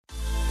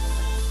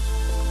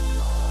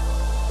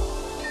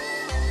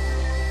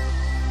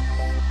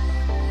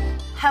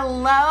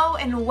Hello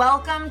and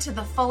welcome to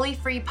the Fully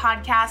Free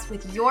Podcast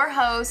with your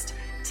host,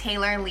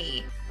 Taylor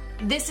Lee.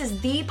 This is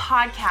the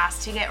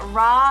podcast to get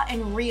raw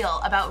and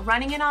real about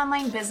running an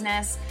online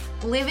business,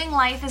 living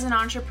life as an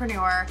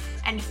entrepreneur,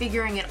 and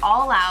figuring it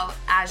all out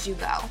as you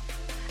go.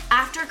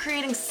 After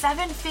creating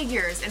 7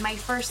 figures in my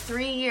first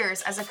 3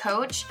 years as a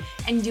coach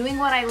and doing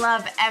what I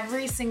love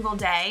every single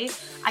day,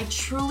 I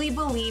truly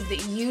believe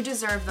that you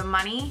deserve the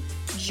money,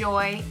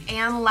 joy,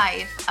 and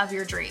life of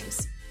your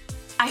dreams.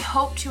 I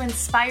hope to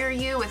inspire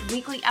you with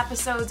weekly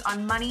episodes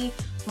on money,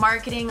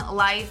 marketing,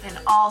 life, and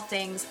all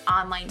things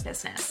online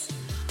business.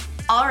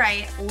 All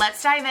right,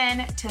 let's dive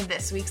in to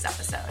this week's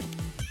episode.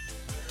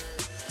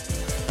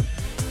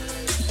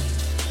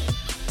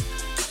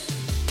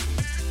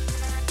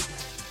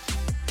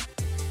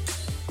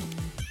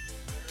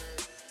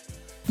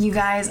 You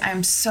guys,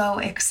 I'm so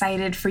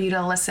excited for you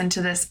to listen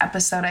to this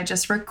episode I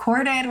just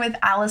recorded with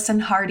Allison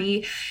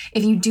Hardy.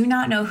 If you do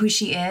not know who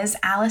she is,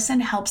 Allison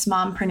helps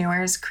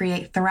mompreneurs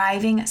create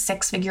thriving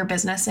 6-figure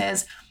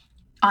businesses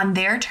on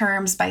their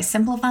terms by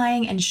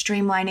simplifying and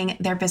streamlining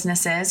their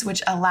businesses,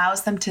 which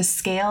allows them to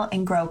scale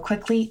and grow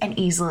quickly and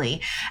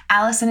easily.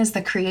 Allison is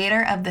the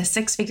creator of the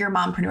 6-Figure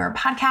Mompreneur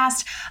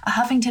podcast, a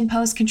Huffington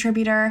Post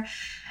contributor,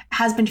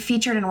 has been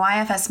featured in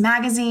YFS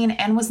magazine,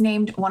 and was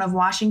named one of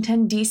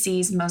Washington,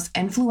 D.C.'s most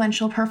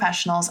influential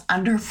professionals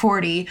under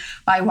 40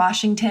 by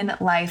Washington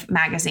Life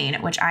magazine,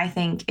 which I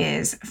think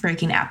is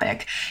freaking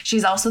epic.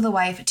 She's also the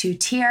wife to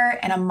Tier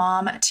and a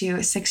mom to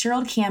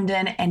 6-year-old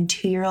Camden and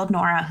 2-year-old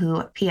Nora,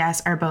 who,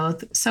 P.S., are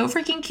both so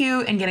freaking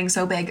cute and getting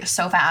so big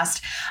so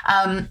fast.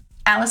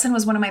 Allison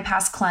was one of my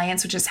past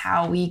clients, which is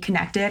how we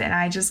connected, and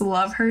I just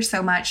love her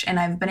so much, and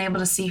I've been able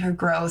to see her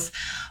growth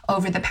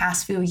over the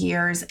past few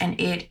years,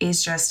 and it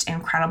is just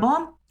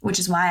incredible, which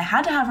is why I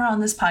had to have her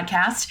on this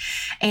podcast.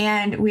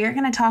 And we are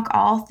going to talk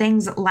all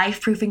things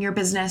life-proofing your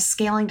business,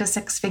 scaling to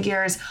 6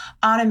 figures,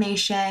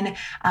 automation,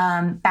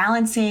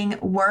 balancing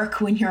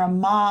work when you're a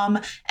mom,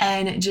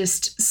 and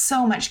just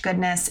so much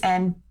goodness.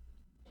 And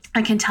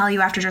I can tell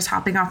you after just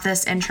hopping off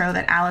this intro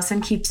that Allison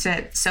keeps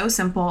it so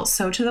simple,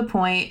 so to the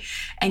point,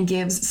 and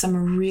gives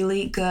some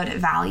really good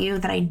value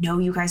that I know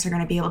you guys are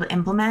going to be able to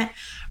implement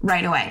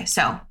right away.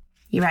 So,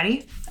 you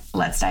ready?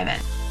 Let's dive in.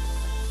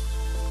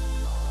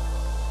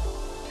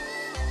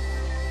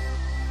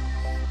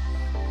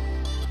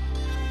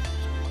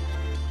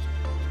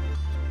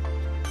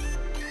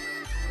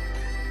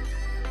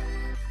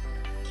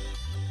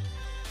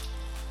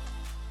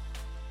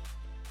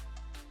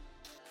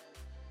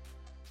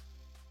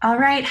 All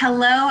right.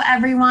 Hello,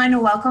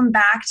 everyone. Welcome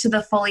back to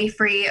the Fully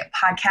Free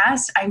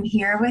Podcast. I'm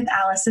here with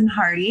Allison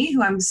Hardy,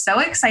 who I'm so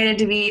excited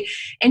to be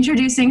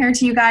introducing her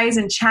to you guys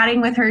and chatting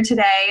with her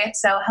today.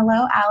 So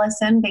hello,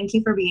 Allison. Thank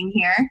you for being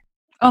here.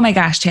 Oh my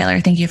gosh, Taylor.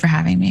 Thank you for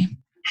having me.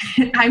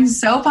 I'm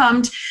so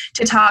pumped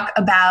to talk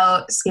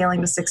about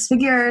scaling to 6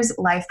 figures,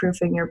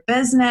 life-proofing your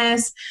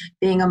business,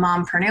 being a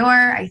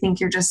mompreneur. I think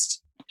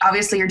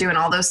obviously you're doing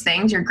all those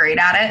things. You're great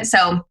at it.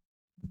 So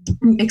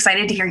I'm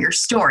excited to hear your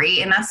story.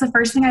 And that's the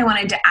first thing I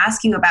wanted to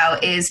ask you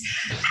about is,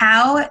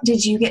 how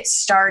did you get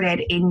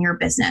started in your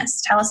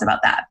business? Tell us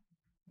about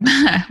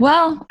that.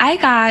 Well, I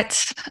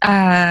got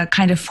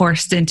kind of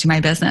forced into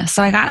my business.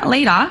 So I got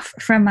laid off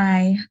from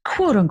my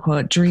quote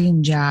unquote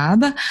dream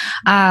job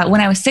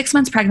when I was 6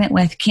 months pregnant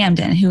with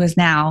Camden, who is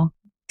now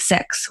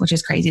 6, which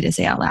is crazy to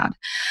say out loud.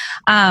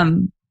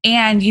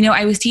 And,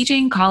 I was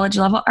teaching college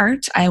level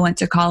art. I went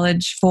to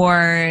college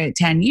for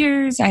 10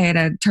 years. I had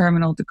a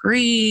terminal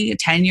degree, a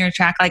 10-year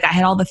track. Like, I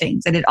had all the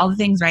things. I did all the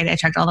things right. I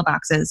checked all the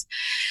boxes.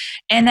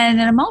 And then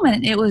in a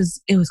moment, it was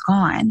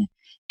gone.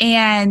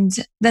 And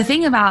the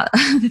thing about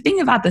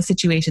the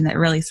situation that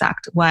really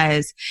sucked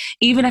was,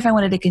 even if I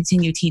wanted to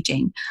continue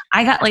teaching,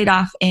 I got laid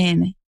off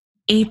in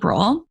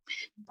April.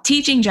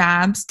 Teaching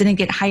jobs didn't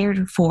get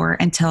hired for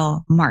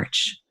until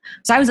March.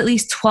 So I was at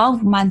least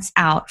 12 months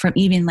out from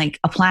even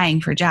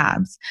applying for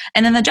jobs.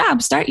 And then the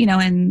jobs start,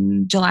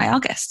 in July,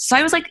 August. So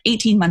I was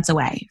 18 months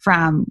away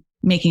from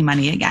making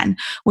money again,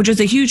 which was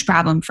a huge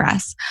problem for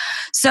us.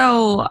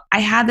 So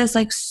I had this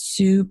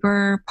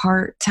super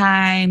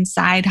part-time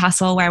side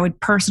hustle where I would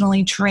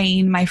personally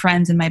train my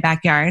friends in my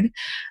backyard.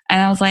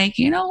 And I was like,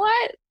 you know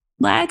what?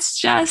 Let's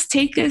just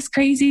take this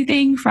crazy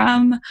thing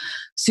from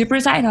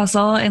super side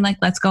hustle and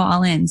let's go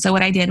all in. So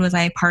what I did was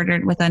I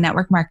partnered with a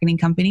network marketing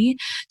company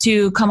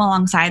to come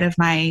alongside of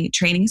my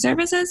training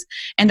services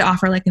and to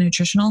offer a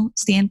nutritional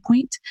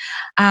standpoint.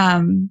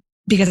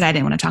 Because I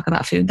didn't want to talk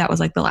about food. That was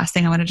the last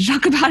thing I wanted to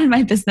talk about in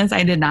my business.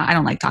 I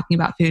don't like talking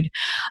about food.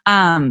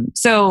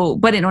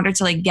 But in order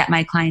to get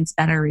my clients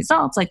better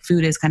results,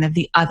 food is kind of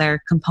the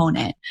other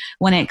component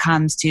when it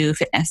comes to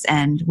fitness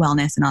and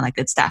wellness and all that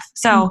good stuff.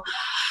 So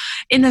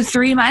in the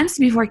 3 months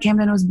before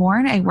Camden was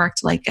born, I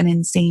worked like an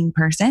insane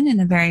person in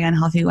a very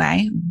unhealthy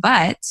way,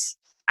 but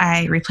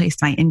I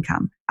replaced my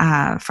income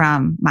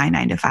from my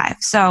 9 to 5.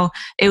 So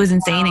it was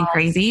insane and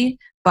crazy,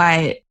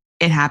 but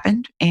it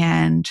happened.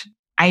 And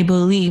I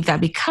believe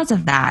that because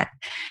of that,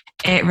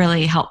 it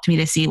really helped me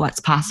to see what's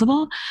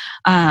possible.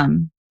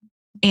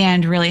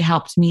 and really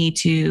helped me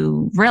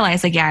to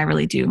realize like, yeah, I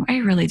really do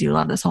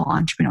love this whole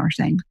entrepreneur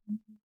thing.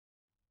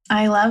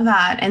 I love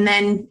that. And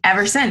then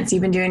ever since,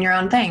 you've been doing your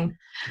own thing.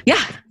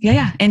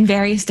 Yeah. In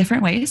various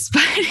different ways.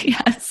 But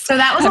yes. So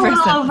that was a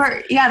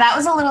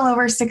little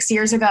over 6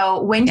 years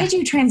ago. When did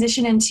you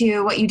transition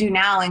into what you do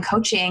now in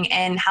coaching,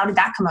 and how did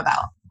that come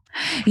about?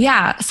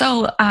 Yeah.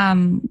 So,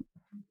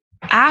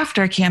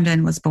 after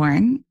Camden was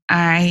born,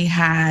 I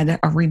had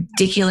a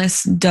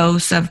ridiculous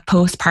dose of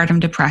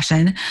postpartum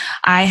depression.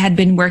 I had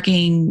been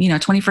working,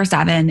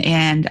 24/7,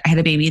 and I had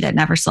a baby that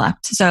never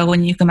slept. So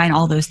when you combine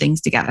all those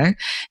things together,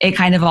 it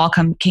kind of all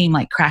came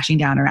like crashing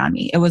down around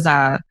me. It was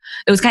kind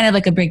of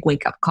like a big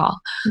wake up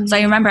call. Mm-hmm. So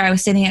I remember I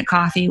was sitting at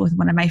coffee with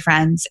one of my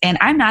friends, and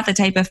I'm not the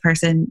type of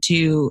person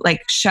to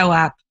like show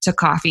up to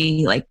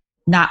coffee like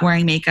not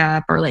wearing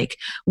makeup or like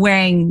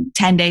wearing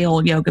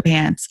 10-day-old yoga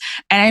pants.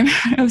 And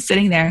I was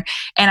sitting there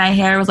and my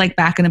hair was like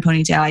back in a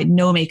ponytail. I had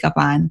no makeup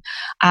on.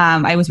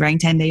 I was wearing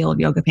 10-day-old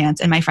yoga pants.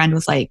 And my friend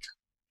was like,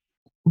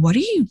 "What are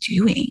you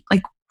doing?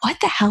 Like, what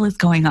the hell is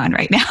going on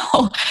right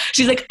now?"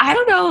 She's like, "I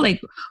don't know, like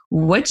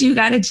what you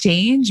got to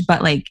change,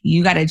 but like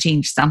you got to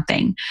change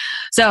something."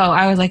 So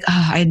I was like,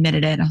 I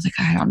admitted it. I was like,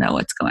 "I don't know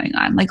what's going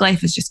on. Like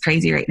life is just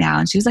crazy right now."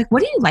 And she was like,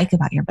 "What do you like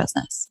about your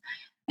business?"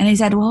 And I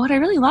said, "Well, what I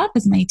really love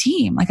is my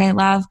team. Like I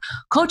love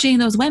coaching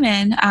those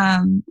women,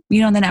 in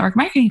the network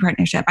marketing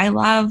partnership. I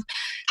love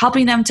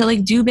helping them to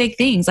like do big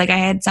things. Like I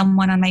had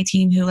someone on my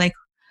team who like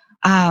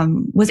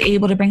was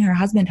able to bring her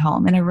husband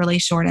home in a really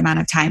short amount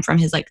of time from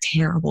his like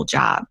terrible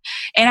job.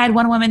 And I had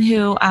one woman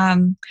who,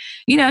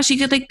 she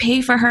could like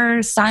pay for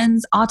her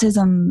son's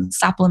autism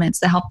supplements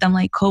to help them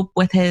like cope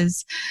with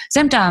his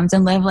symptoms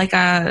and live like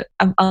a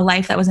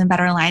life that was in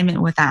better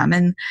alignment with them.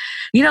 And,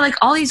 like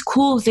all these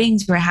cool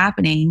things were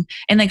happening,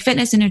 and like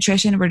fitness and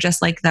nutrition were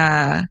just like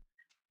the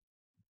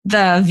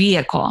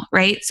vehicle,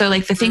 right? So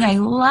like the thing I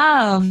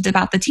loved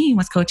about the team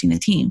was coaching the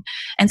team.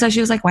 And so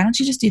she was like, "Why don't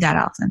you just do that,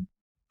 Allison?"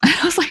 I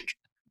was like,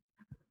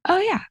 "Oh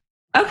yeah,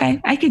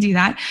 okay, I could do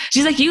that."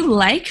 She's like, "You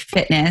like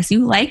fitness,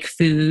 you like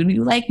food,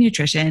 you like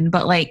nutrition,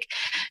 but like,"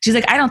 she's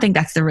like, "I don't think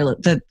that's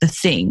the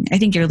thing. I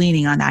think you're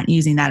leaning on that and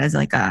using that as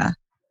like a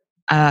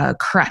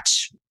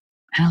crutch."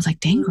 And I was like,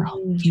 "Dang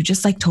girl, you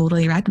just like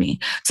totally read me."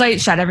 So I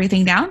shut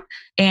everything down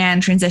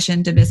and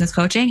transitioned to business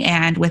coaching.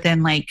 And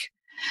within like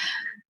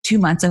 2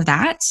 months of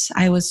that,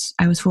 I was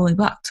fully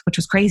booked, which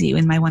was crazy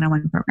in my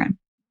one-on-one program.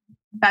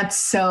 That's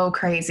so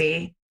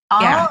crazy.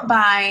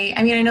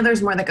 I know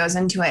there's more that goes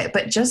into it,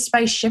 but just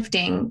by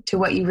shifting to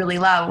what you really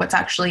love, what's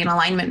actually in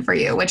alignment for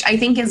you, which I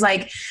think is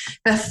like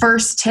the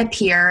first tip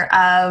here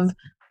of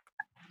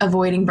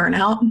avoiding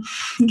burnout.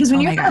 Because when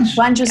you have a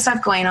bunch of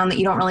stuff going on that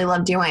you don't really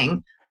love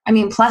doing,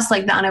 plus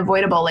like the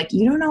unavoidable, like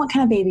you don't know what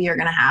kind of baby you're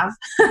going to have.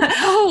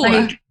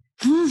 Like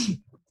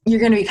you're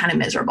going to be kind of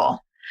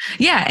miserable.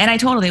 Yeah. And I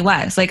totally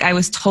was. Like I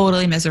was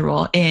totally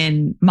miserable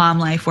in mom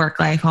life, work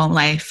life, home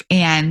life.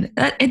 And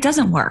it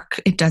doesn't work.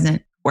 It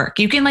doesn't work.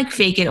 You can like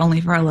fake it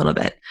only for a little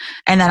bit.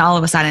 And then all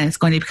of a sudden it's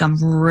going to become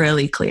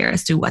really clear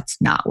as to what's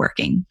not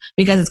working,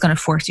 because it's going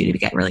to force you to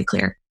get really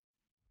clear.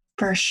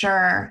 For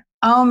sure.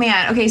 Oh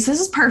man. Okay. So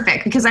this is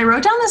perfect, because I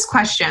wrote down this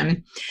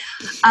question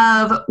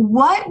of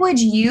what would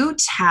you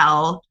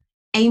tell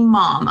a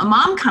mom? A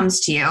mom comes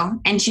to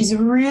you and she's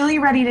really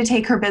ready to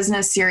take her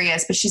business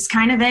serious, but she's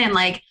kind of in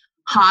like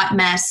hot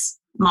mess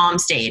mom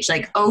stage,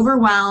 like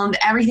overwhelmed,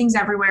 everything's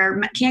everywhere,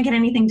 can't get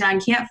anything done,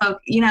 can't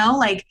focus, kind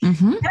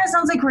of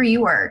sounds like where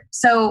you were.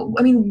 So,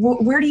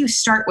 where do you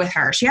start with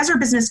her? She has her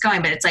business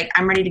going, but it's like,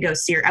 I'm ready to go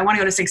I want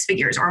to go to 6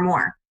 figures or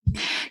more.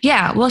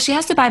 Yeah. Well, she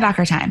has to buy back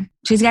her time.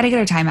 She's got to get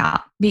her time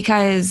out,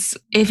 because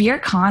if you're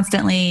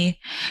constantly,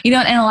 and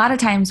a lot of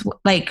times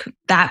like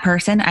that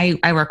person,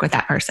 I work with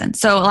that person.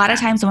 So a lot of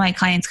times when my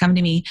clients come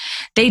to me,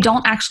 they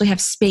don't actually have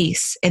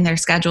space in their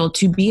schedule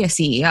to be a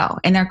CEO,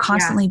 and they're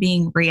constantly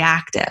being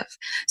reactive.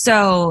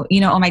 So,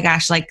 oh my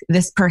gosh, like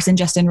this person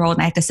just enrolled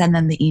and I have to send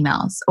them the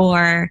emails,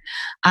 or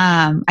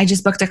I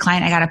just booked a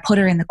client, I got to put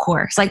her in the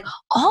course. Like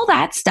all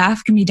that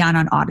stuff can be done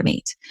on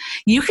Automate.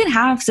 You can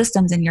have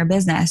systems in your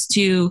business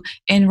to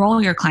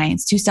enroll your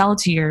clients, to sell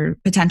to your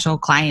potential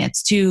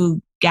clients,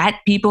 to get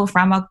people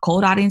from a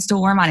cold audience to a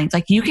warm audience.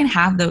 Like you can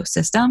have those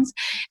systems,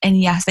 and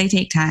yes, they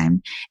take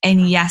time,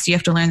 and yes, you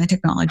have to learn the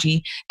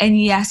technology,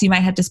 and yes, you might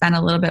have to spend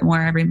a little bit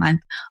more every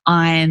month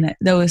on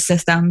those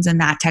systems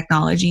and that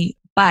technology.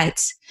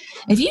 But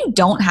if you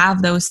don't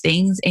have those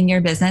things in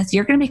your business,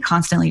 you're going to be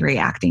constantly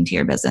reacting to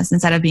your business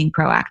instead of being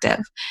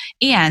proactive.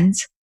 And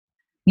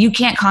you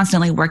can't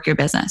constantly work your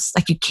business.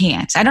 Like you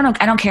can't. I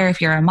don't care if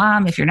you're a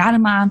mom, if you're not a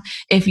mom,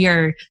 if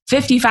you're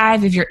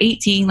 55, if you're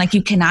 18, like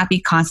you cannot be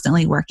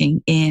constantly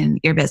working in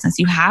your business.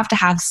 You have to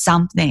have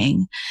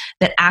something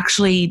that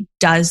actually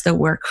does the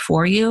work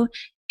for you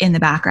in the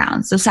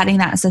background. So setting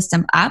that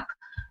system up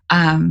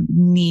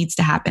needs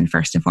to happen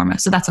first and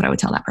foremost. So that's what I would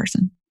tell that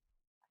person.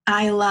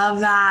 I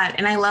love that.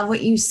 And I love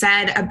what you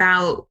said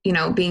about,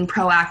 being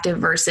proactive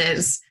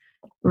versus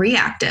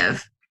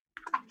reactive.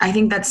 I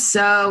think that's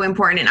so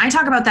important. And I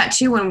talk about that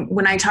too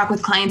when I talk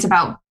with clients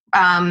about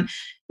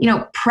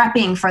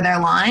prepping for their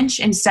launch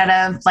instead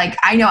of like,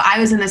 I know I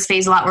was in this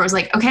phase a lot where it was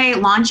like, okay,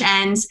 launch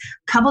ends,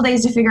 couple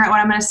days to figure out what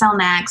I'm going to sell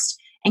next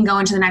and go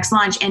into the next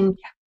launch. And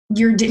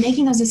you're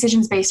making those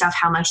decisions based off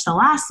how much the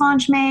last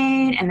launch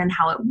made and then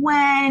how it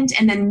went.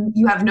 And then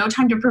you have no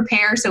time to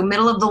prepare. So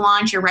middle of the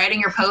launch, you're writing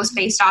your post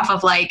based off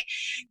of like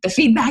the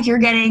feedback you're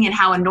getting and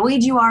how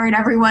annoyed you are at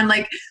everyone.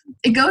 Like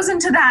it goes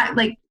into that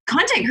like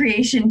content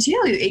creation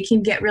too. It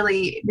can get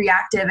really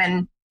reactive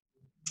and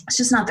it's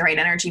just not the right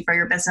energy for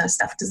your business.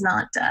 Stuff does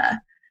not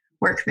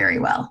work very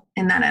well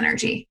in that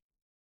energy.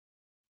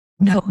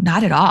 No,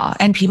 not at all.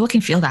 And people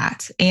can feel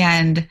that.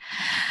 And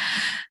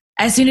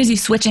as soon as you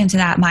switch into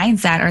that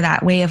mindset or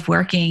that way of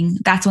working,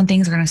 that's when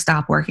things are going to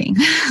stop working.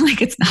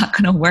 Like it's not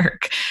going to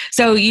work.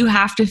 So you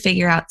have to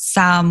figure out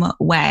some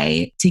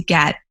way to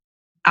get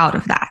out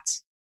of that.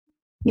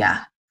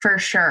 Yeah, for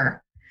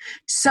sure.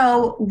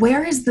 So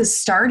where is the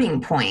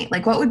starting point?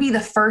 Like what would be the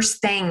first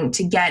thing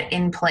to get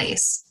in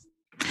place?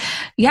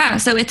 Yeah.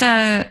 So it's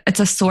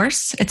a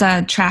source. It's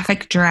a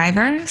traffic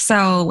driver.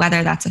 So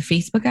whether that's a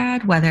Facebook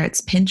ad, whether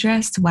it's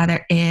Pinterest,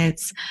 whether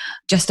it's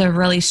just a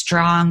really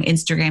strong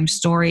Instagram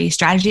story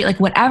strategy, like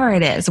whatever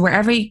it is,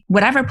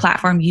 whatever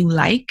platform you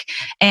like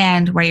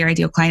and where your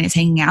ideal client is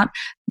hanging out,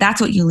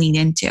 that's what you lean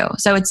into.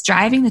 So it's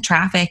driving the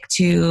traffic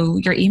to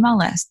your email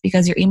list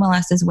because your email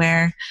list is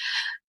where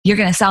you're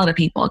going to sell to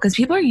people because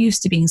people are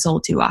used to being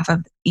sold to off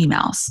of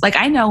emails. Like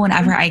I know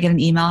whenever I get an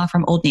email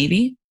from Old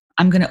Navy,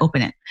 I'm going to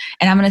open it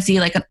and I'm going to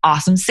see like an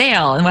awesome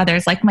sale. And whether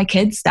it's like my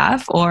kids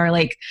stuff or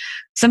like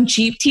some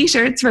cheap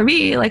t-shirts for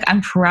me, like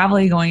I'm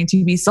probably going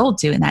to be sold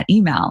to in that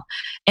email.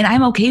 And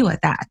I'm okay with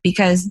that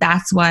because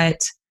that's what,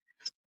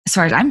 as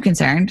far as I'm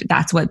concerned,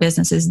 that's what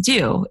businesses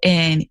do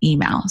in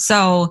email.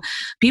 So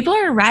people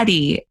are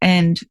ready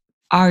and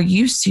are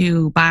used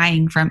to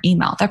buying from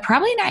email. They're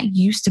probably not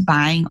used to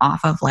buying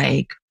off of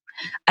like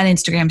an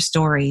Instagram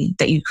story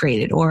that you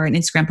created or an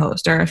Instagram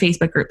post or a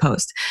Facebook group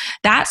post.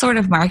 That sort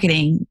of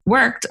marketing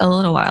worked a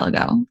little while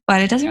ago,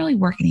 but it doesn't really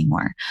work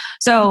anymore.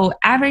 So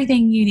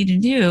everything you need to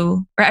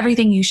do or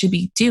everything you should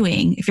be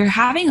doing, if you're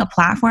having a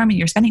platform and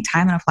you're spending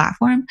time on a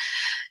platform,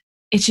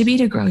 it should be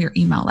to grow your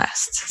email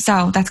list.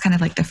 So that's kind of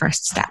like the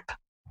first step.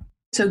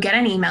 So get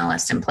an email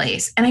list in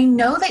place. And I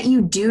know that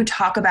you do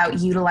talk about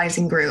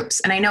utilizing groups.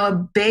 And I know a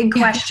big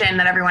question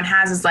that everyone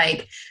has is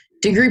like,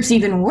 do groups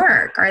even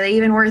work? Are they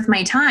even worth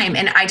my time?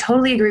 And I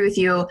totally agree with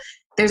you.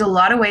 There's a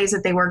lot of ways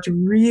that they worked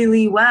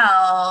really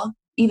well,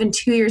 even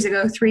 2 years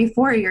ago,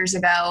 3-4 years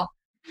ago.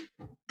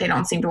 They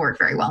don't seem to work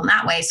very well in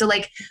that way. So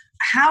like,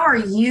 how are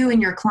you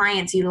and your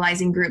clients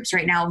utilizing groups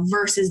right now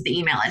versus the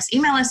email list?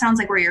 Email list sounds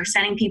like where you're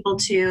sending people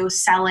to,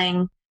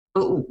 selling.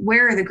 But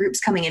where are the groups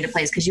coming into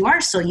place? Because you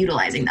are still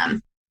utilizing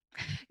them.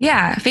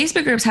 Yeah,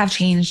 Facebook groups have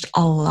changed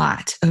a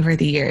lot over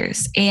the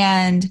years.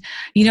 And,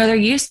 there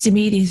used to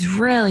be these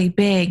really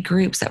big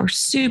groups that were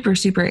super,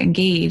 super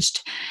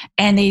engaged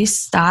and they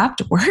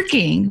stopped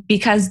working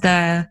because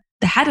the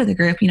head of the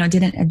group,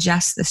 didn't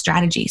adjust the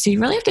strategy. So you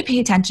really have to pay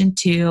attention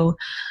to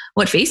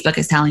what Facebook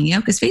is telling you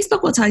because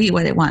Facebook will tell you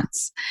what it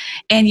wants.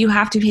 And you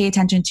have to pay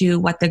attention to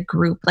what the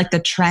group, like the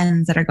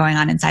trends that are going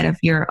on inside of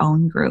your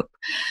own group.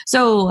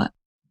 So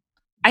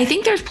I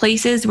think there's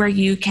places where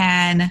you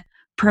can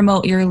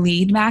promote your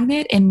lead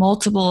magnet in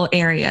multiple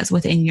areas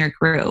within your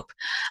group.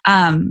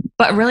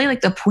 But really like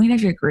the point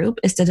of your group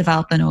is to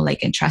develop the know,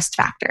 like, and trust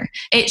factor.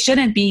 It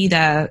shouldn't be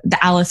the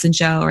Allison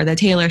show or the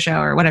Taylor show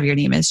or whatever your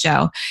name is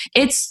show.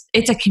 It's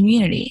a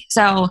community.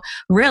 So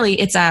really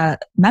it's a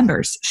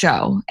members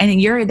show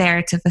and you're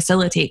there to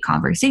facilitate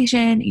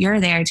conversation. You're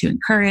there to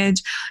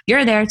encourage.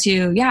 You're there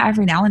to,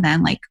 every now and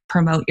then like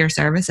promote your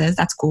services.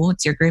 That's cool.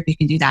 It's your group. You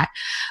can do that.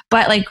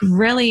 But like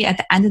really at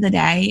the end of the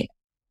day,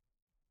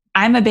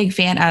 I'm a big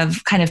fan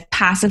of kind of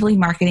passively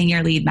marketing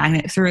your lead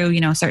magnet through,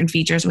 certain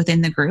features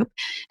within the group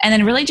and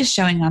then really just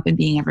showing up and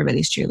being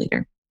everybody's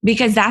cheerleader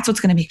because that's what's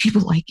going to make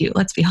people like you.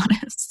 Let's be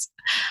honest.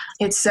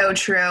 It's so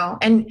true.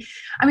 And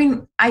I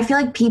mean, I feel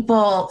like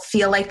people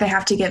feel like they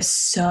have to give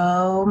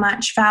so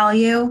much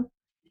value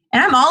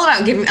and I'm all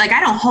about giving, like,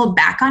 I don't hold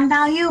back on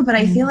value, but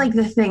I feel like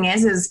the thing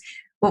is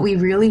what we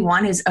really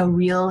want is a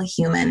real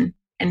human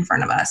in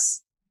front of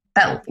us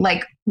that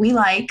like we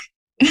like.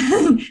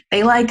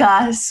 They like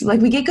us. Like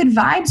we get good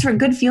vibes for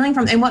good feeling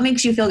from, and what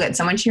makes you feel good?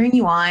 Someone cheering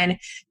you on,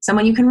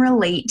 someone you can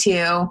relate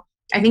to.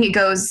 I think it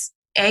goes,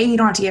 A, you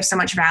don't have to give so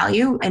much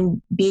value,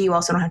 and B, you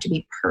also don't have to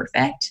be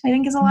perfect, I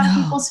think is a lot of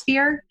people's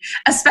fear,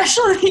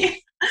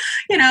 especially,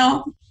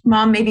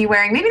 mom may be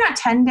wearing maybe not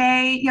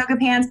 10-day yoga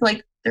pants, but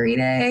like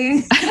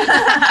 3-day.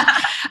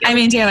 I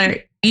mean, Taylor,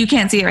 you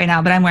can't see it right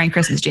now, but I'm wearing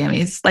Christmas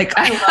jammies. Like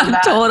I'm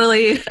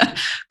totally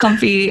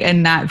comfy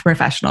and not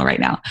professional right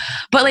now.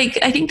 But like,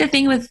 I think the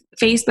thing with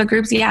Facebook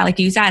groups, like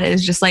you said,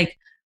 is just like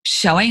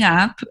showing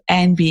up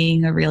and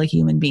being a real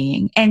human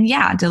being and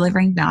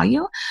delivering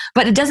value,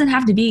 but it doesn't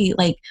have to be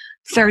like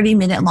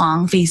 30-minute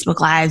long Facebook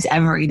lives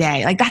every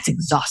day. Like that's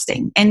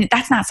exhausting and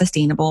that's not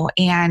sustainable.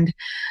 And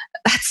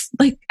that's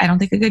like, I don't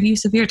think a good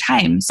use of your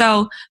time.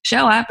 So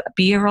show up,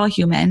 be a real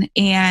human,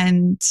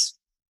 and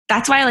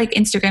that's why like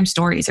Instagram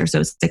stories are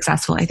so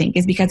successful, I think,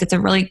 is because it's a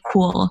really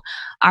cool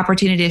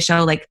opportunity to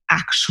show like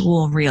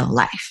actual real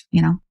life,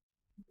 you know?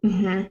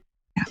 Mm-hmm.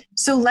 Yeah.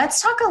 So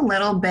let's talk a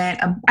little bit.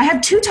 I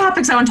have 2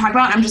 topics I want to talk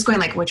about. And I'm just going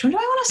like, which one do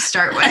I want to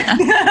start with?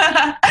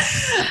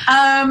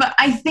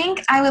 I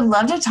think I would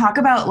love to talk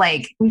about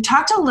like, we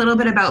talked a little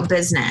bit about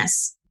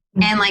business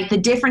and like the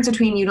difference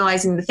between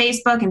utilizing the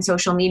Facebook and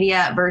social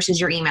media versus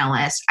your email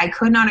list. I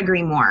could not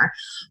agree more.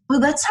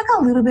 But let's talk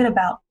a little bit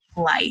about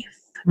life,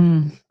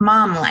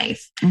 mom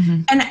life.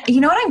 Mm-hmm. And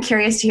you know what I'm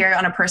curious to hear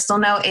on a personal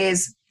note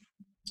is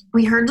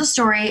we heard the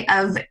story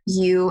of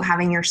you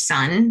having your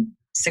son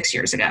 6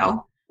 years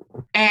ago.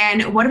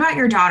 And what about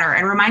your daughter?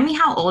 And remind me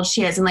how old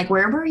she is and like,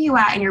 where were you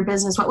at in your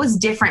business? What was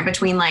different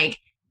between like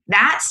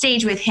that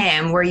stage with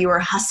him where you were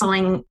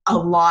hustling a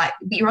lot,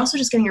 but you were also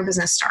just getting your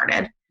business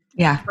started?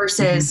 Yeah.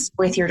 Versus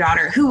with your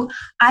daughter, who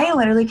I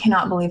literally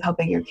cannot believe how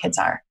big your kids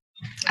are.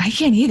 I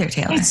can't either,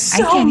 Taylor. It's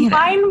so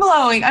mind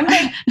blowing. I'm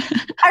like,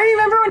 I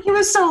remember when he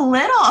was so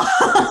little.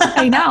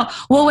 I know.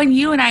 Well, when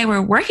you and I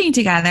were working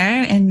together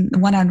in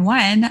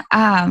one-on-one,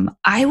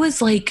 I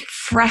was like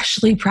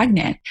freshly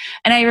pregnant.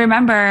 And I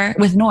remember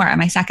with Nora,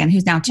 my second,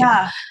 who's now 2.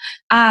 Yeah.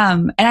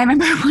 And I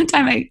remember one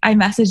time I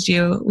messaged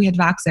you, we had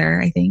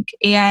Voxer, I think.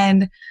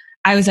 And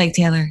I was like,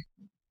 Taylor,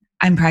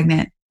 I'm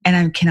pregnant. And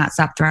I cannot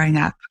stop throwing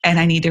up and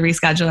I need to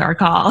reschedule our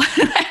call.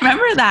 I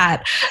remember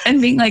that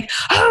and being like,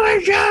 oh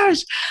my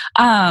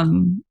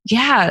gosh.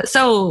 Yeah.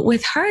 So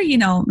with her, you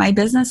know, my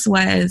business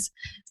was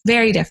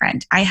very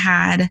different. I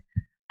had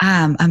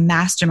a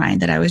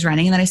mastermind that I was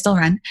running and that I still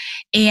run.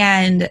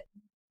 And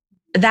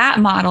that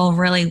model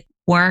really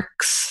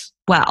works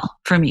well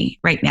for me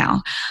right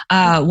now.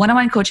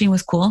 One-on-one coaching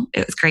was cool.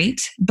 It was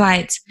great.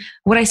 But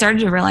what I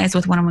started to realize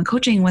with one-on-one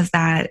coaching was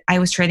that I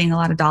was trading a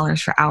lot of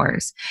dollars for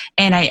hours.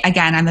 And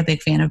I'm a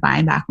big fan of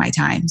buying back my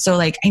time. So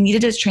like I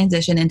needed to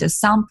transition into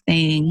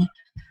something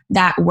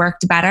that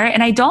worked better.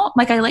 And I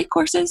like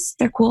courses.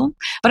 They're cool,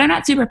 but I'm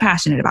not super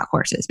passionate about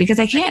courses because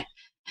I can't,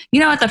 you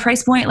know, at the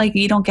price point, like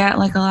you don't get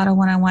like a lot of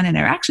one-on-one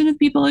interaction with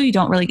people. You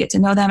don't really get to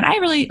know them. And I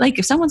really like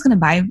if someone's going to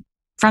buy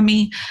from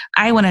me,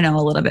 I want to know a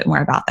little bit more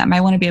about them.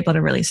 I want to be able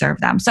to really serve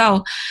them.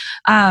 So,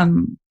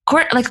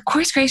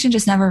 course creation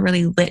just never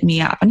really lit me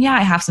up. And yeah,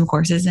 I have some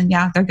courses and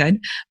yeah, they're good,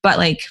 but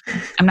like,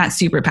 I'm not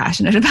super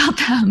passionate about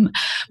them.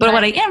 But right.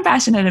 What I am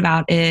passionate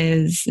about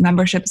is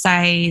membership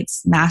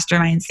sites,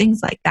 masterminds, things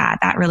like that.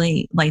 That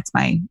really lights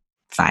my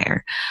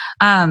fire.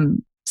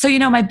 So, you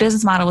know, my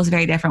business model was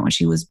very different when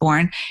she was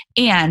born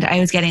and I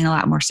was getting a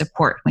lot more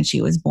support when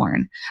she was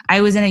born.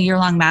 I was in a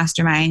year-long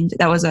mastermind.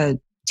 That was a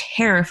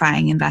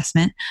terrifying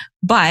investment,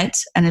 but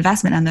an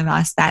investment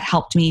nonetheless that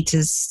helped me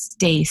to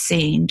stay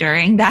sane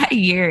during that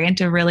year and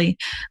to really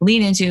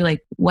lean into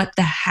like, what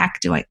the heck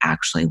do I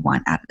actually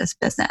want out of this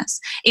business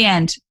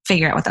and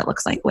figure out what that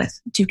looks like with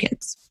 2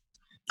 kids.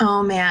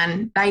 Oh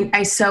man,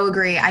 I so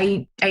agree.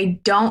 I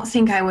don't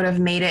think I would have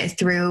made it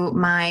through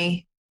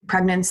my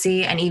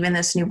pregnancy and even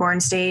this newborn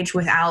stage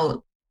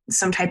without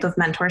some type of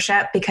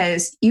mentorship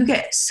because you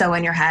get so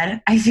in your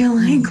head. I feel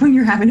like when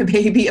you're having a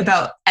baby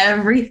about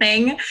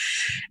everything.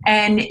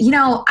 And, you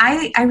know,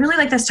 I really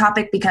like this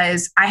topic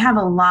because I have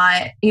a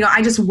lot, you know,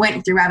 I just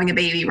went through having a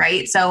baby,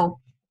 right? So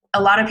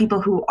a lot of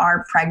people who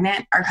are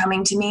pregnant are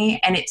coming to me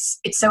and it's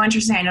so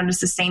interesting. I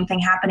noticed the same thing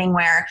happening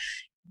where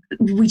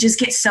we just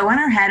get so in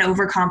our head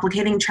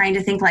overcomplicating, trying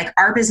to think like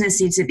our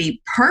business needs to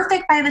be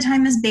perfect by the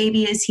time this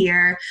baby is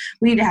here.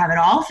 We need to have it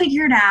all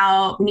figured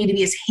out. We need to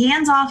be as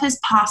hands-off as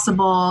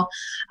possible,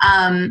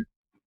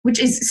 which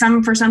is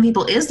for some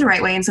people is the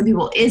right way and some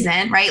people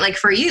isn't, right? Like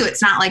for you,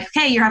 it's not like,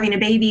 okay, you're having a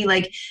baby,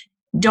 like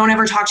don't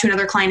ever talk to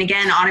another client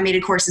again,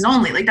 automated courses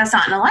only. Like that's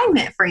not in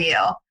alignment for you.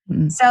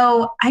 Mm-hmm.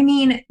 So, I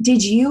mean,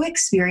 did you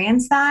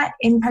experience that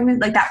in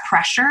pregnancy, like that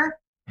pressure?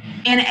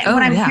 And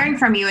what I'm hearing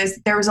from you is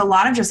there was a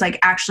lot of just like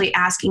actually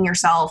asking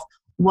yourself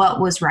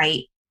what was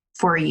right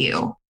for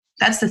you.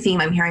 That's the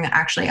theme I'm hearing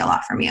actually a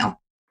lot from you.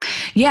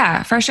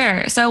 Yeah, for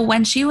sure. So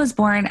when she was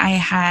born, I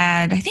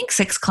had, I think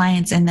 6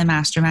 clients in the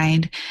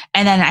mastermind,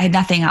 and then I had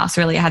nothing else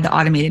really. I had the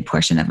automated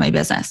portion of my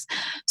business.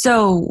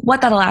 So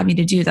what that allowed me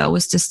to do though,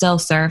 was to still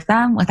serve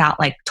them without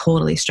like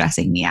totally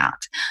stressing me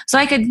out. So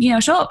I could, you know,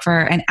 show up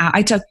for an hour.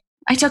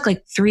 I took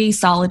like 3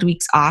 solid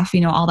weeks off,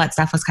 you know, all that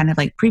stuff was kind of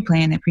like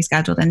pre-planned and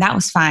pre-scheduled and that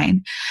was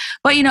fine.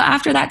 But, you know,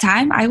 after that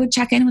time, I would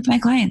check in with my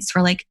clients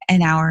for like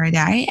an hour a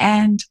day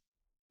and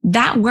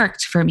that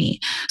worked for me.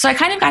 So I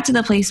kind of got to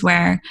the place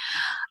where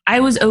I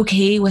was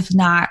okay with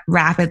not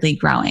rapidly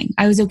growing.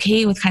 I was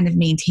okay with kind of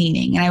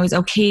maintaining and I was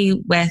okay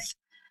with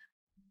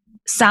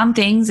some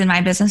things in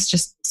my business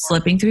just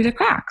slipping through the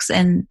cracks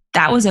and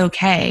that was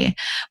okay.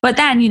 But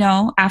then, you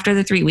know, after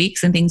the 3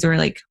 weeks and things were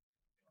like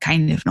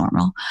kind of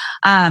normal,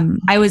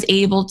 I was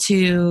able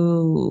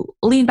to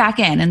lean back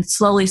in and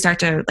slowly start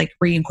to like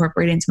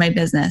reincorporate into my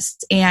business.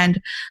 And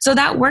so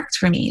that worked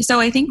for me. So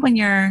I think when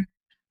you're,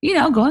 you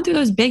know, going through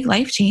those big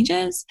life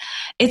changes,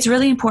 it's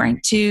really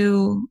important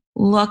to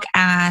look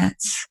at,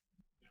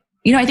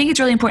 you know, I think it's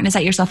really important to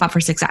set yourself up for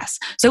success.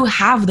 So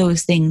have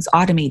those things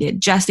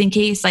automated just in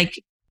case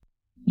like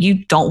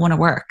you don't want to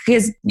work,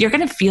 because you're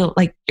going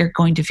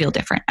to feel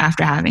different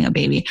after having a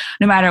baby,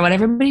 no matter what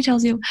everybody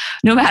tells you,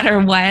 no matter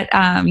what,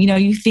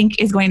 you think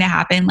is going to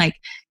happen. Like,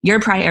 your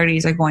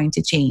priorities are going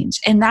to change,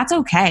 and that's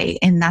okay.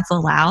 And that's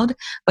allowed,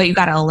 but you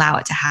got to allow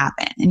it to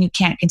happen. And you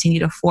can't continue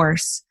to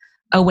force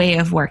a way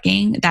of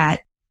working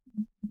that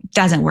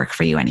doesn't work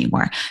for you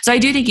anymore. So I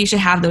do think you should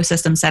have those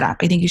systems set up.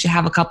 I think you should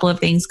have a couple of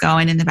things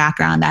going in the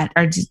background that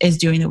is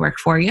doing the work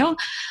for you.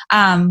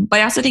 But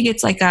I also think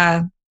it's like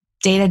a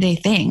day-to-day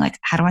thing. Like,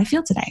 how do I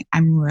feel today?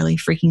 I'm really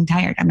freaking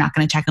tired. I'm not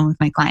going to check in with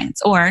my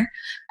clients. Or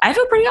I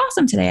feel pretty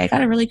awesome today. I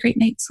got a really great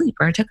night's sleep,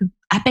 or I took an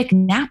epic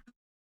nap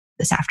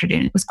this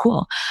afternoon. It was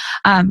cool.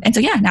 And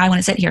so, now I want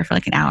to sit here for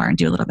like an hour and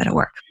do a little bit of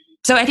work.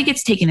 So I think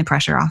it's taking the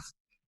pressure off.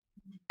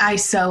 I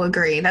so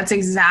agree. That's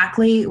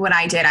exactly what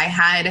I did. I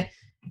had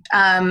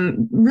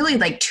really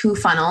like 2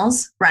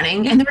 funnels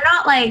running, and they're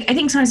not like, I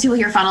think sometimes people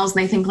hear funnels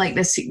and they think like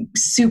this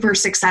super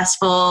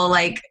successful,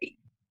 like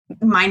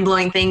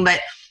mind-blowing thing,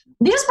 but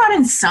they just brought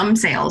in some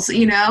sales,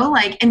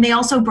 and they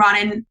also brought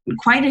in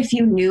quite a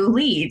few new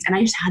leads, and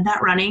I just had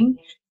that running,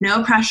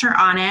 no pressure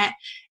on it.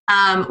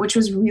 Which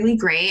was really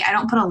great. I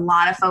don't put a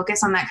lot of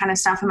focus on that kind of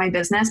stuff in my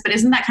business, but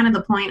isn't that kind of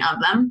the point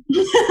of them?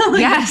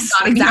 Yes,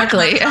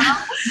 exactly.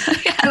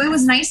 So it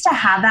was nice to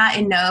have that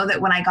and know that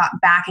when I got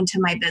back into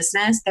my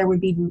business, there would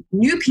be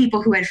new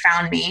people who had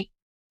found me,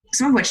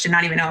 some of which did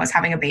not even know I was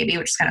having a baby,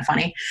 which is kind of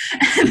funny.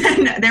 And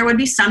then there would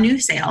be some new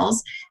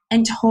sales,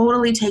 and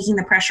totally taking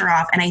the pressure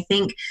off. And I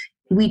think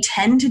we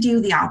tend to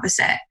do the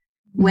opposite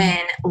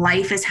when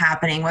life is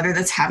happening, whether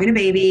that's having a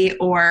baby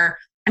or,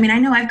 I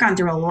know I've gone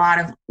through a lot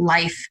of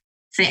life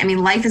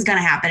life is going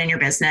to happen in your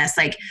business.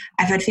 Like,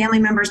 I've had family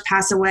members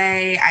pass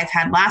away. I've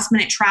had last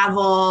minute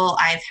travel.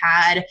 I've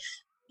had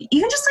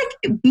even just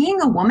like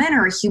being a woman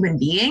or a human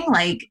being,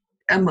 like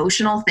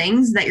emotional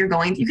things that you're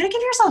got to give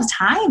yourself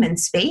time and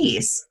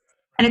space.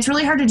 And it's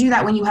really hard to do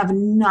that when you have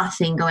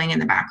nothing going in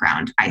the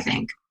background, I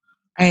think.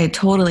 I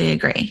totally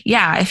agree.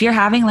 Yeah. If you're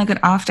having like an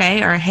off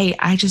day, or, hey,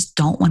 I just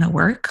don't want to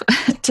work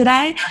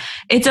today,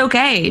 it's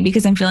okay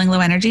because I'm feeling low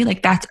energy.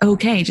 Like, that's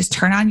okay. Just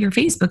turn on your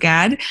Facebook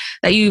ad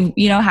that you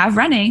have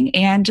running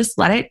and just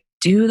let it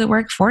do the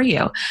work for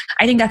you.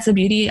 I think that's the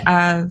beauty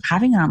of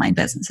having an online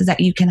business, is that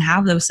you can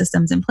have those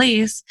systems in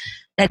place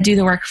that do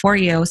the work for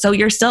you. So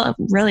you're still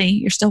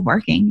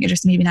working. You're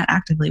just maybe not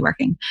actively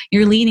working.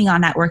 You're leaning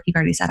on that work you've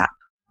already set up.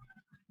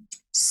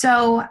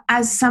 So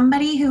as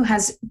somebody who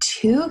has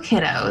 2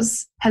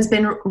 kiddos, has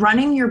been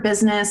running your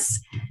business,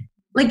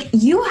 like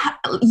you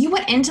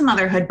went into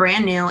motherhood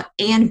brand new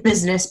and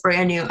business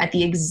brand new at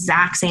the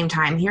exact same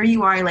time. Here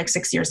you are like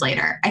 6 years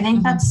later. I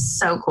think that's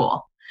so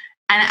cool.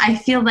 And I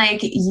feel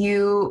like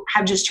you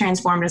have just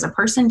transformed as a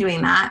person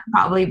doing that,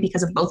 probably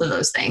because of both of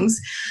those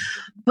things.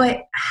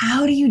 But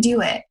how do you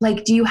do it?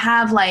 Like, do you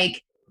have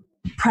like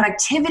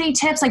productivity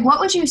tips? Like,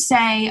 what would you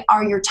say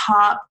are your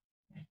top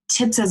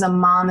tips as a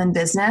mom in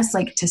business,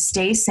 like to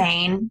stay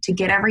sane, to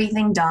get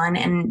everything done,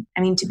 and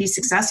to be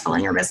successful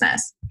in your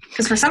business?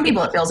 Because for some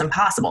people it feels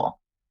impossible.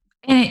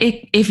 And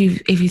if you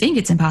think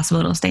it's impossible,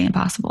 it'll stay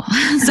impossible.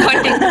 So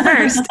I think the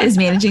first is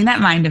managing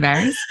that mind of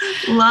ours.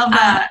 Love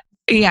that.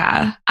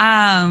 Yeah.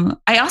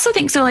 I also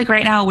think so. Like,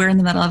 right now we're in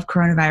the middle of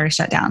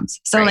coronavirus shutdowns.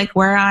 So right. Like,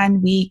 we're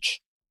on week.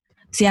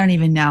 I don't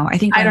even know. I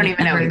think I don't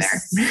even know either.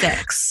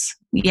 6.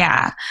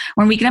 Yeah.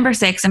 We're in week number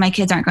 6, and my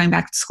kids aren't going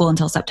back to school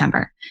until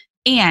September.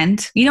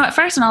 And, at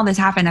first when all this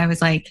happened, I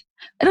was like,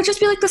 it'll just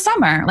be like the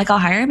summer. Like, I'll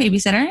hire a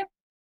babysitter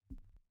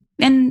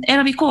and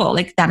it'll be cool.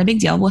 Like, not a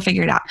big deal. We'll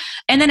figure it out.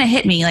 And then it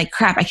hit me like,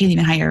 crap, I can't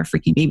even hire a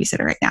freaking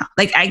babysitter right now.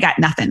 Like, I got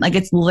nothing. Like,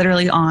 it's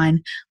literally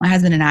on my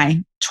husband and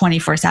I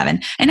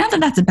 24/7. And not that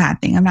that's a bad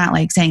thing. I'm not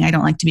like saying I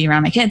don't like to be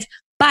around my kids,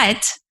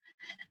 but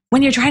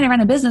when you're trying to run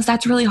a business,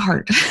 that's really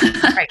hard.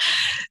 Right.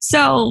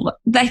 So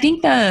I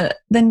think the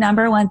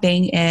number one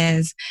thing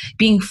is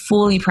being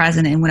fully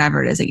present in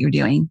whatever it is that you're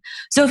doing.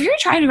 So if you're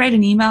trying to write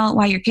an email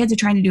while your kids are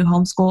trying to do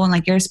homeschool, and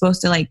like you're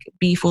supposed to like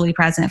be fully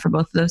present for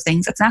both of those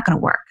things, it's not going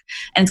to work.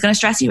 And it's going to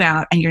stress you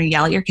out, and you're going to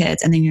yell at your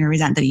kids, and then you're going to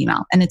resent the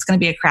email, and it's going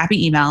to be a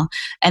crappy email,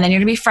 and then you're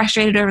going to be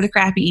frustrated over the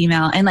crappy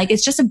email. And like,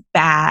 it's just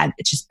bad.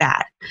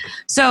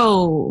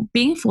 So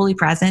being fully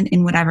present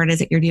in whatever it is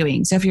that you're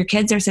doing. So if your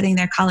kids are sitting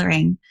there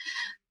coloring,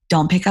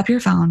 don't pick up your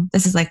phone.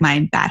 This is like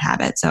my bad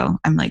habit. So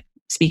I'm like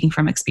speaking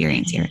from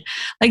experience here.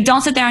 Like,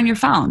 don't sit there on your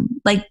phone.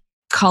 Like,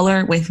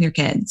 color with your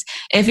kids.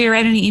 If you're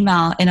writing an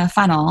email in a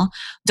funnel,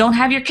 don't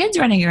have your kids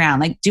running around.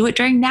 Like, do it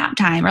during nap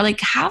time, or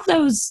like have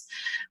those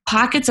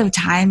pockets of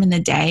time in the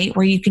day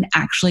where you can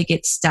actually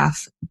get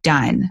stuff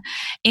done.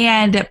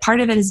 And part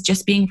of it is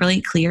just being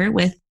really clear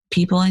with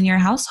people in your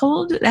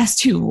household as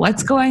to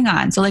what's going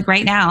on. So like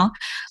right now,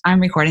 I'm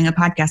recording a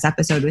podcast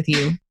episode with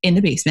you in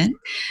the basement.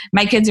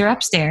 My kids are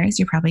upstairs.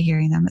 You're probably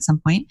hearing them at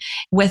some point,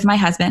 with my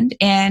husband.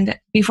 And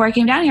before I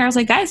came down here, I was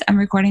like, guys, I'm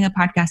recording a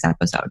podcast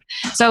episode.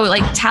 So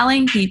like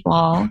telling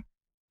people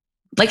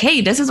like,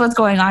 hey, this is what's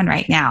going on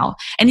right now.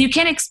 And you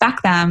can't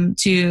expect them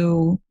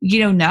to,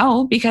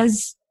 know,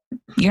 because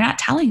you're not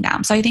telling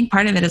them. So I think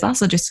part of it is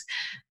also just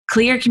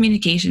clear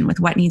communication with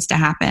what needs to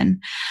happen.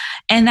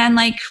 And then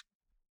like,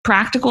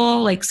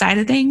 practical like side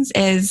of things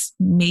is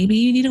maybe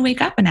you need to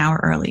wake up an hour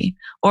early,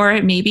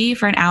 or maybe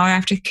for an hour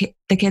after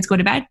the kids go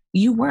to bed,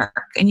 you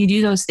work and you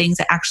do those things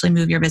that actually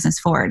move your business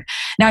forward.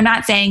 Now, I'm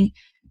not saying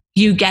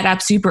you get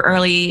up super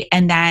early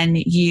and then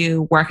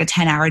you work a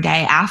 10-hour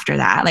day after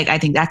that. Like, I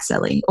think that's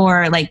silly.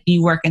 Or like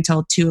you work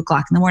until 2:00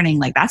 in the morning.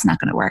 Like, that's not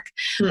going to work.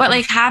 Mm-hmm. But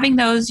like having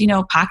those,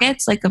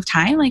 pockets like of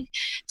time, like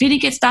if you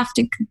didn't get stuff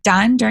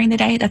done during the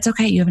day, that's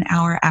okay. You have an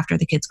hour after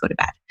the kids go to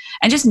bed.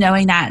 And just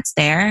knowing that it's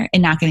there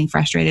and not getting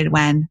frustrated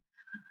when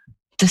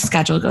the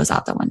schedule goes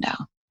out the window.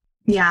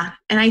 Yeah.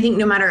 And I think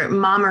no matter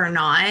mom or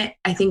not,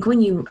 I think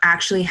when you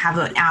actually have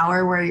an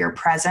hour where you're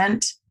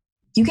present,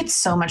 you get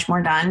so much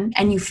more done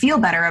and you feel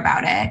better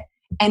about it.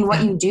 And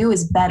what you do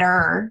is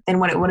better than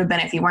what it would have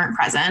been if you weren't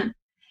present.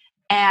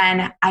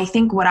 And I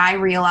think what I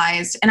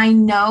realized, and I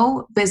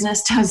know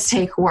business does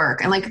take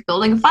work, and like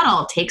building a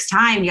funnel takes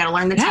time. You got to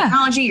learn the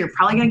technology. You're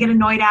probably going to get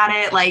annoyed at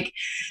it, like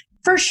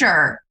for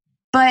sure.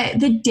 But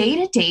the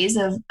day-to-days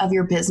of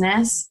your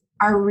business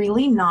are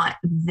really not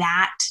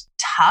that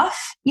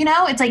tough.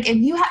 It's like if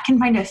you can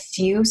find a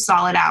few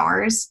solid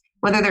hours,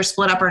 whether they're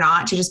split up or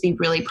not, to just be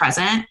really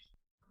present,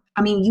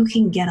 I mean, you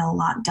can get a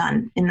lot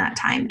done in that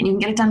time, and you can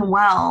get it done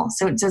well.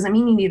 So it doesn't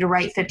mean you need to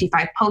write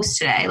 55 posts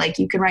today. Like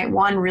you can write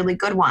one really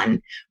good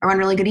one or one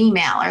really good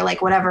email or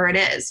like whatever it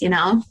is,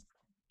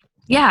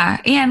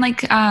 Yeah. And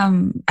like,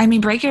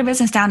 break your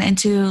business down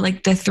into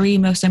like the 3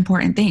 most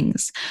important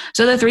things.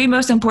 So the 3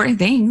 most important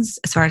things,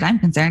 as far as I'm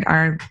concerned,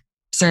 are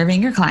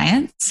serving your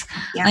clients.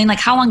 Yeah. And like,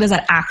 how long does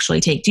that actually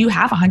take? Do you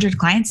have 100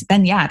 clients?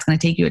 Then yeah, it's going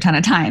to take you a ton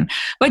of time.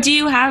 But do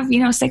you have,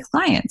 6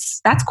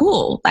 clients? That's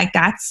cool. Like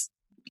that's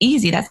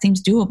easy. That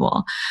seems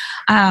doable.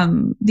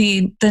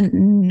 The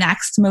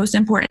next most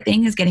important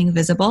thing is getting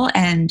visible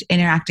and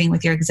interacting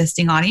with your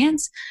existing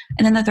audience.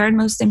 And then the third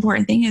most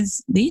important thing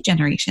is lead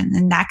generation.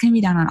 And that can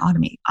be done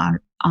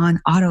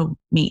on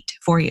Automate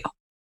for you.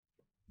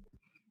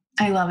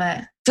 I love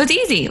it. So it's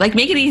easy. Like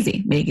make it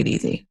easy. Make it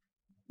easy.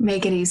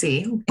 Make it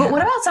easy. But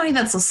what about somebody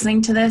that's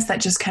listening to this that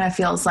just kind of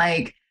feels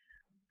like,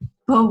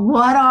 but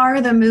what are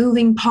the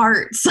moving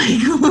parts?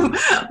 Like,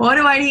 what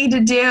do I need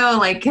to do?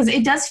 Like, because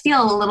it does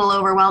feel a little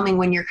overwhelming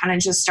when you're kind of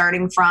just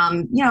starting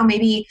from,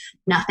 maybe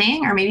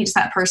nothing, or maybe just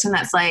that person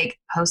that's like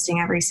posting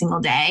every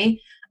single day.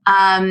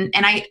 And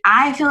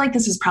I feel like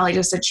this is probably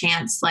just a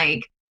chance,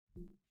 like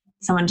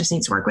someone just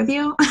needs to work with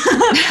you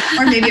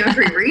or maybe a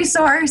free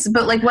resource.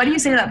 But like, what do you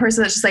say to that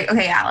person that's just like,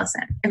 okay,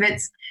 Allison, if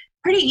it's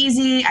pretty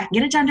easy, I can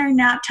get it done during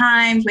nap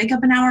times, wake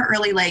up an hour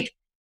early, like,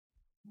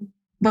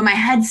 but my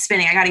head's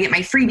spinning. I got to get my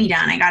freebie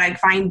done. I got to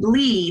find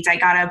leads. I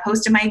got to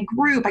post in my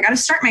group. I got to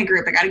start my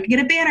group. I got to get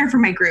a banner for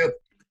my group.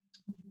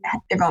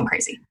 They're going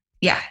crazy.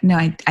 Yeah, no,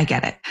 I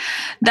get it.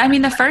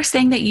 The first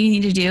thing that you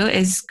need to do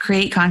is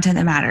create content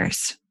that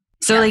matters.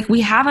 So like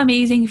we have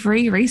amazing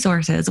free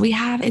resources. We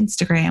have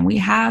Instagram, we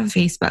have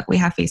Facebook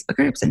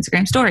groups,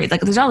 Instagram stories.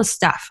 Like there's all this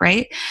stuff,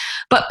 right?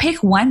 But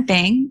pick one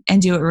thing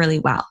and do it really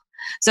well.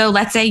 So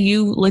let's say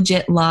you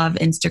legit love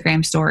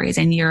Instagram stories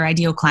and your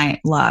ideal client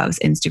loves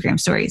Instagram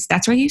stories.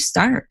 That's where you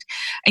start.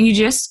 And you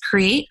just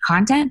create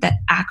content that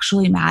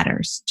actually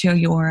matters to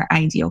your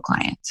ideal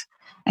client.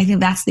 I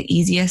think that's the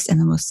easiest and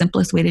the most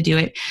simplest way to do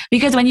it.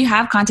 Because when you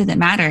have content that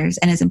matters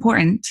and is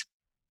important,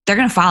 they're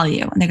going to follow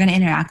you and they're going to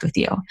interact with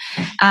you.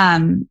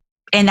 And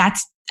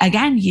that's,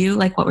 again, you,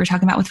 like what we're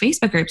talking about with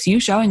Facebook groups, you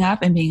showing up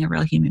and being a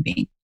real human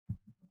being.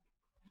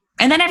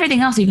 And then everything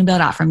else you can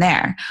build out from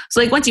there.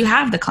 So like once you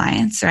have the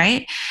clients,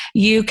 right,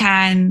 you're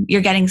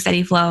getting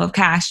steady flow of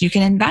cash. You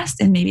can invest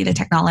in maybe the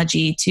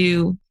technology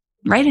to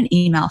write an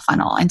email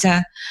funnel and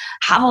to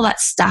have all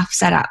that stuff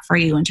set up for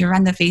you and to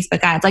run the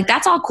Facebook ads. Like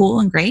that's all cool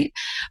and great.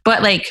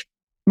 But like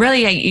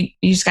really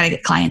you just got to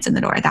get clients in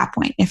the door at that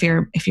point if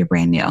you're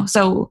brand new.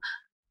 So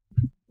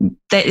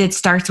that it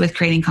starts with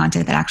creating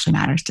content that actually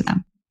matters to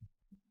them.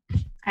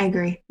 I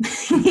agree.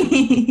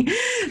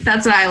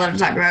 That's what I love to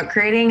talk about.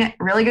 Creating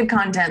really good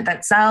content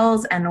that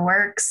sells and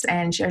works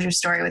and shares your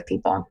story with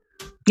people.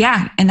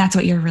 Yeah. And that's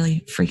what you're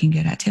really freaking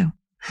good at too.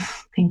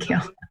 Thank you.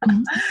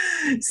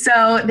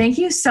 So thank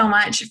you so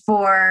much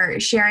for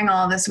sharing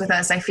all of this with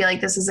us. I feel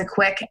like this is a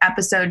quick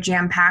episode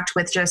jam-packed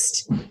with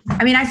just,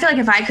 I feel like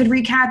if I could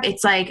recap,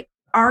 it's like,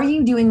 are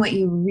you doing what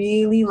you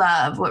really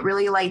love? What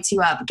really lights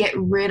you up? Get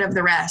rid of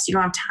the rest. You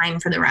don't have time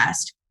for the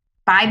rest.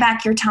 Buy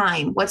back your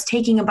time. What's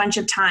taking a bunch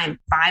of time?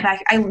 Buy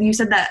back. You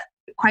said that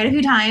quite a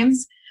few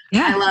times.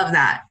 Yeah. I love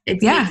that.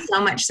 It makes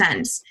so much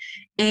sense.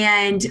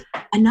 And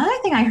another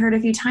thing I heard a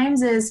few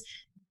times is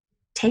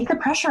take the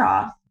pressure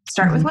off.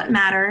 Start with what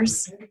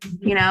matters.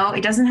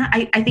 It doesn't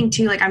I think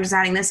too, like I'm just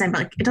adding this in,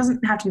 but like it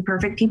doesn't have to be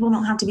perfect. People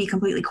don't have to be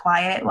completely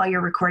quiet while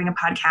you're recording a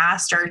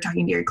podcast or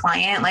talking to your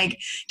client. Like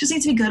it just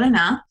needs to be good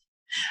enough.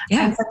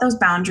 Yeah. And set those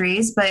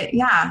boundaries. But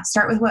yeah,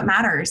 start with what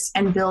matters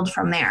and build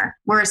from there.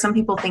 Whereas some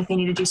people think they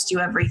need to just do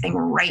everything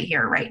right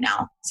here, right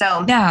now.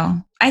 So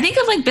no, I think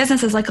of like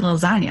business as like a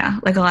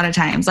lasagna, like a lot of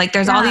times, like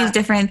there's all these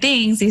different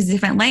things, these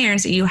different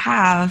layers that you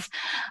have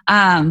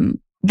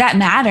that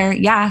matter.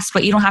 Yes.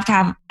 But you don't have to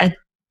have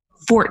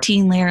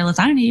 14-layer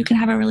lasagna, you can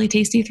have a really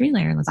tasty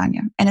 3-layer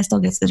lasagna, and it still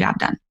gets the job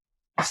done.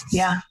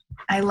 Yeah,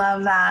 I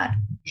love that.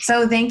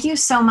 So thank you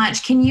so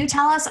much. Can you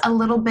tell us a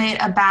little bit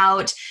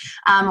about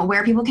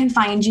where people can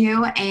find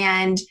you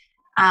and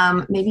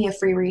maybe a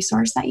free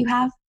resource that you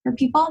have for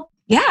people?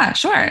 Yeah,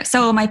 sure.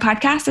 So my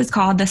podcast is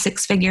called the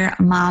Six Figure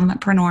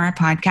Mompreneur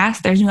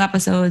Podcast. There's new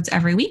episodes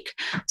every week.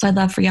 So I'd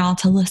love for y'all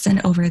to listen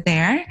over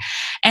there.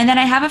 And then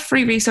I have a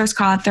free resource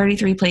called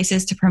 33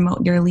 Places to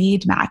Promote Your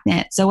Lead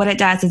Magnet. So what it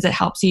does is it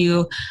helps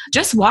you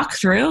just walk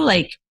through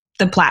like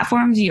the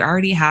platforms you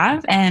already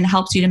have and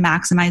helps you to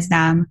maximize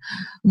them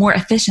more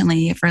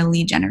efficiently for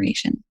lead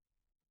generation.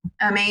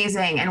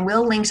 Amazing. And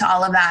we'll link to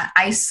all of that.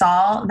 I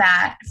saw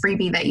that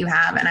freebie that you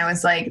have and I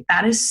was like,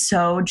 that is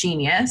so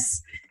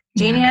genius.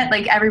 Genius,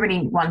 like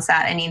everybody wants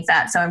that and needs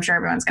that. So I'm sure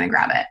everyone's going to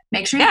grab it.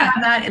 Make sure you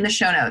have that in the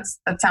show notes.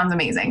 That sounds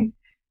amazing.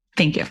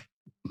 Thank you.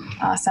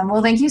 Awesome.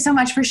 Well, thank you so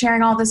much for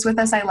sharing all this with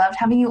us. I loved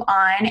having you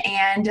on.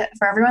 And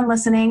for everyone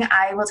listening,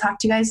 I will talk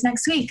to you guys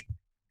next week.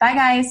 Bye,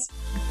 guys.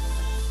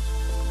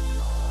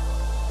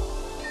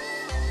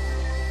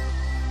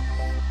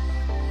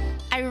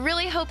 I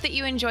really hope that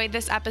you enjoyed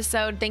this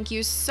episode. Thank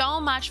you so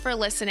much for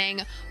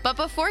listening. But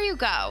before you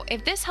go,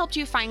 if this helped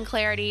you find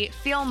clarity,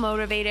 feel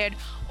motivated,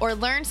 or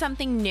learn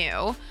something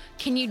new,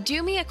 can you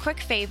do me a quick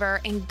favor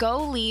and go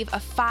leave a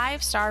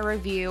 5-star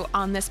review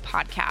on this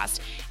podcast?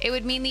 It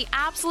would mean the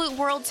absolute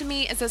world to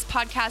me as this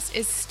podcast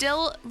is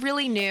still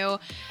really new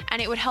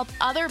and it would help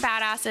other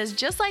badasses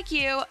just like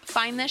you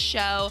find this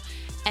show.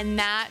 And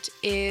that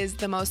is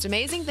the most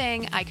amazing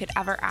thing I could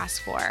ever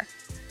ask for.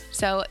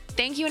 So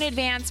thank you in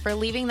advance for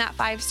leaving that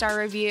 5-star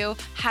review.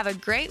 Have a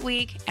great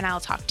week and I'll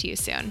talk to you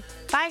soon.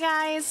 Bye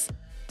guys.